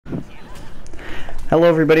Hello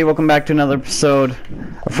everybody, welcome back to another episode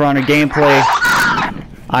of For Honor Gameplay.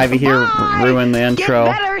 Ivy here ruined the intro.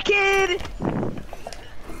 Get better, kid!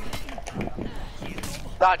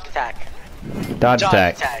 Dodge attack. Dodge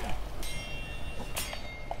attack.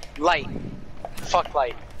 Light. Fuck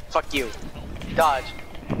light. Fuck you. Dodge.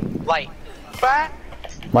 Light. Bah!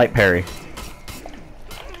 Light parry.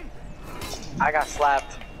 I got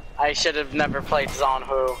slapped. I should have never played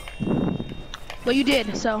Zonhu. Well, you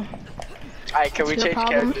did, so. Alright, can we change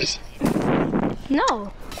characters?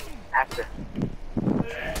 No. After.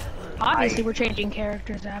 Obviously, we're changing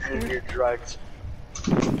characters after. Your drugs.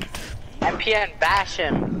 MPN, bash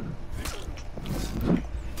him.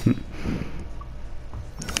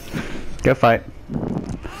 Go fight.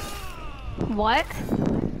 What?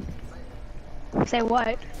 Say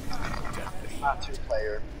what? Not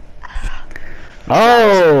two-player.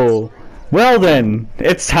 Oh! Well then,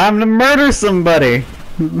 it's time to murder somebody!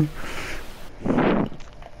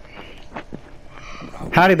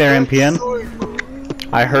 Howdy there, MPN.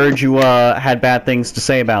 I heard you had bad things to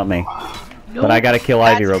say about me. But I gotta kill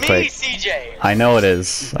Ivy real quick. That's me, CJ! I know it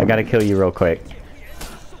is. I gotta kill you real quick.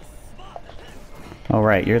 Oh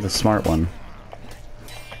right, you're the smart one.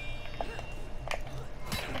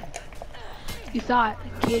 You thought,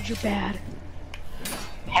 kid, you're bad.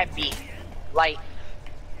 Heavy. Light.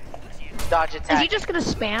 Dodge attack. Is he just gonna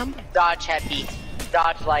spam? Dodge heavy.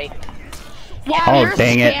 Dodge light. Yeah, Oh, you're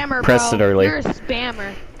dang a it. spammer, Pressed bro. it early. You're a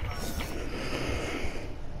spammer.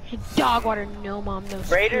 Dog water, no mom, no.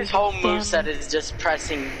 Raider's whole moveset is just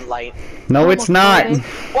pressing light. No, it's not!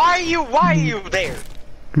 Why are you there?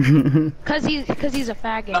 Cause he's a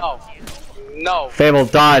faggot. No. No. Fable,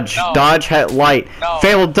 dodge. No. Dodge light. No.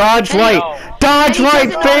 Fable, dodge light. No. Dodge And he light,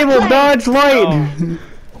 doesn't Fable, play. dodge light!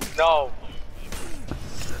 No.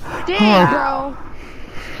 Dang, bro.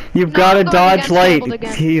 You've No, gotta I'm going dodge against light. Fable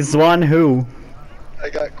again. He's one who. I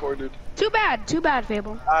got cornered. Too bad,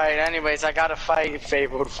 Fable. Alright, anyways, I gotta fight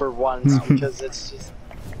Fabled for once because it's just.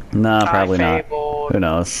 Nah, probably not. Fabled. Who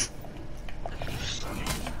knows?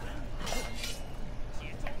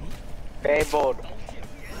 Fabled.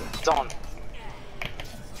 Zone.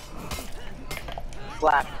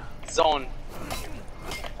 Slap. Zone.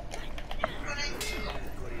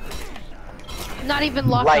 Not even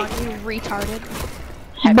locked Light. on, you retarded.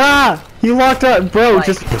 Bah! You locked up, bro. Light.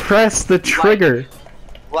 Just press the trigger.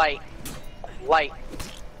 Light. Light.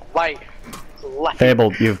 Light. Light.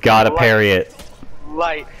 Fabled, you've gotta Light. parry it.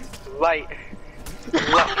 Light. Light.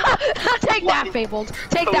 Light. Take that, Fabled.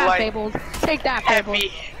 Take that, Light. Fabled. Take that, Fabled.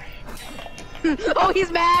 Heavy. Oh,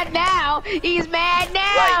 he's mad now. He's mad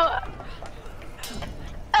now.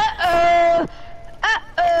 Uh-oh.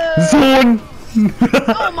 Uh-oh. Zone!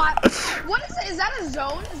 Oh my. What is it? Is that a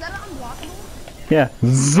zone? Is that unblockable? Yeah,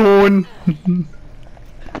 zone.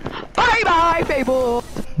 Bye-bye, Fable.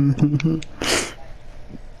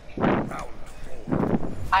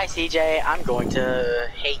 Hi, CJ. I'm going to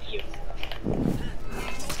hate you.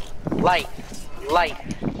 Light. Light.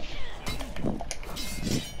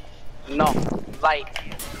 No. Light.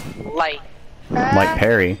 Light. Light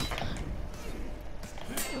parry.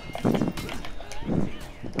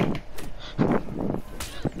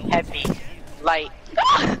 Heavy. Light.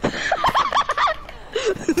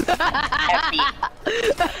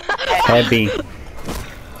 Heavy. Heavy.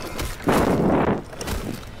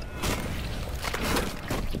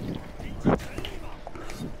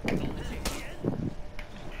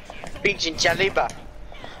 Pinchin Chaliba.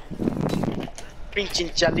 Pinchin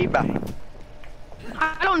Chaliba.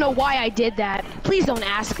 I don't know why I did that. Please don't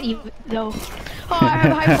ask even though. Oh, I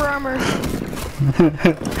have hyper armor.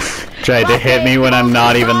 Tried to hit me when I'm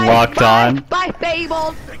not even locked on. Bye,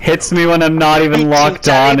 Fable. Hits me when I'm not even locked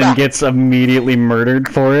on and gets immediately murdered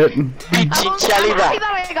for it. I'm Pinchin happy Chaliba.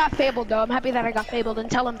 that I got fabled, though. I'm happy that I got fabled, and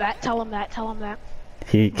tell him that. Tell him that. Tell him that.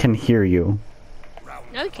 He can hear you.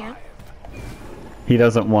 No, you can't. He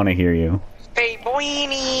doesn't want to hear you.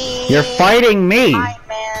 Baboini. You're fighting me! Hi,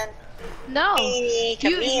 man. No. Hey,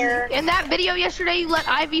 come here. In that video yesterday, you let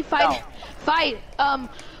Ivy fight,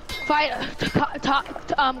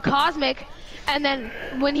 Cosmic, and then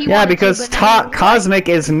when he Yeah, wanted because to, but then- Cosmic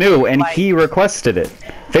is new and he requested it.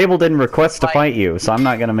 Fable didn't request to Light. fight you, so I'm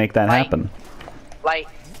not gonna make that Light. happen. Light.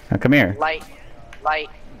 Now come here. Light. Light.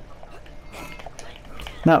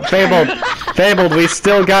 No, Fabled! Fabled, we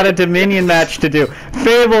still got a Dominion match to do.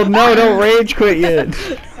 Fabled, no, don't rage quit yet.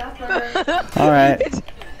 Alright.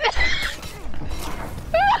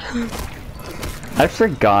 I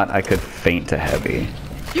forgot I could feint to heavy.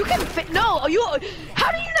 You can no, you.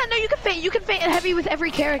 How do you not know you can feint? You can feint heavy with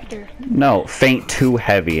every character. No, feint too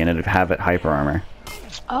heavy and it'd have it hyper armor.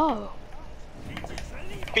 Oh.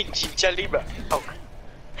 Pinchin Chaliba. Oh.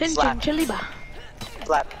 Slap. Chiliba.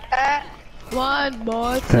 Slap. One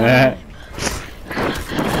more time.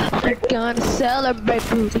 We're gonna celebrate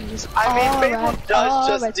boobies. I mean, Fable Alright, does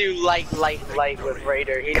just alright. do light with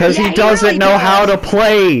Raider. Because Yeah, he he doesn't really know does. how to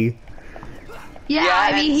play. Yeah, Yeah,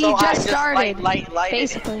 I mean, and he so I just just started. lighted.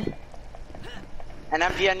 Basically. And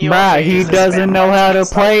MPN Bruh, he doesn't know how to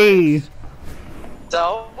play.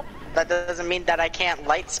 So, that doesn't mean that I can't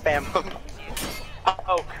light spam him.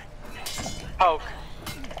 Poke. Poke.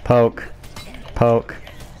 Poke. Poke.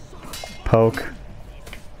 Poke.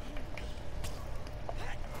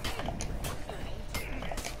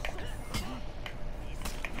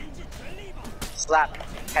 Slap.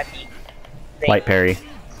 Heavy. Light parry.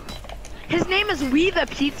 His name is We the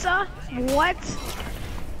Pizza? What?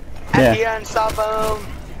 Yeah. MPN, stop him.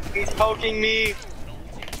 He's poking me.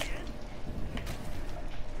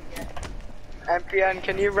 MPN,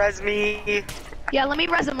 can you res me? Yeah, let me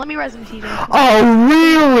res him, TJ. Oh,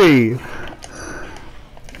 really?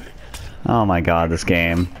 Oh my god, this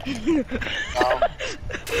game. No.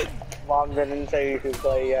 Mom didn't say you could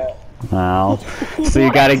play yet. Wow. So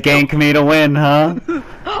you gotta gank me to win, huh?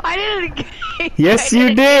 I didn't. Yes,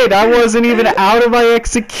 you did. I wasn't even out of my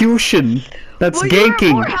execution. That's Well, you have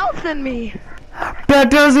ganking. more health than me.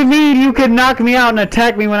 That doesn't mean you can knock me out and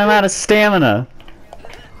attack me when I'm out of stamina.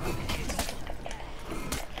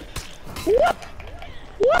 Whoop!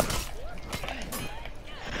 Whoop!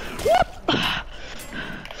 Whoop!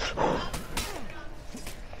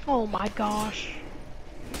 Oh my gosh.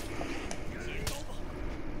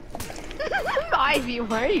 Ivy,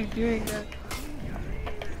 why are you doing that?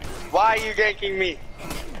 Why are you ganking me?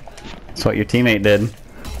 That's what your teammate did.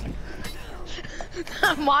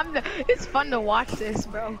 Mom, it's fun to watch this,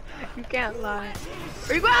 bro. You can't lie.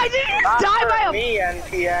 Are you guys didn't just die by a me,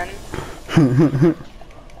 NPN.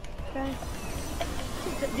 Okay.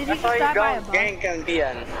 Did he That's just how you die by a don't bot? gank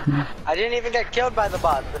NPN. I didn't even get killed by the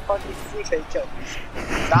bot. The fucking CK killed me.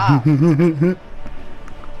 Stop.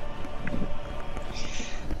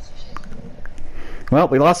 Well,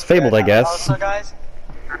 we lost Fabled, I guess. Also, guys,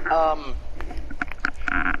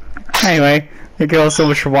 Anyway, thank you all so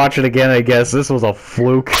much for watching again, I guess. This was a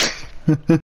fluke.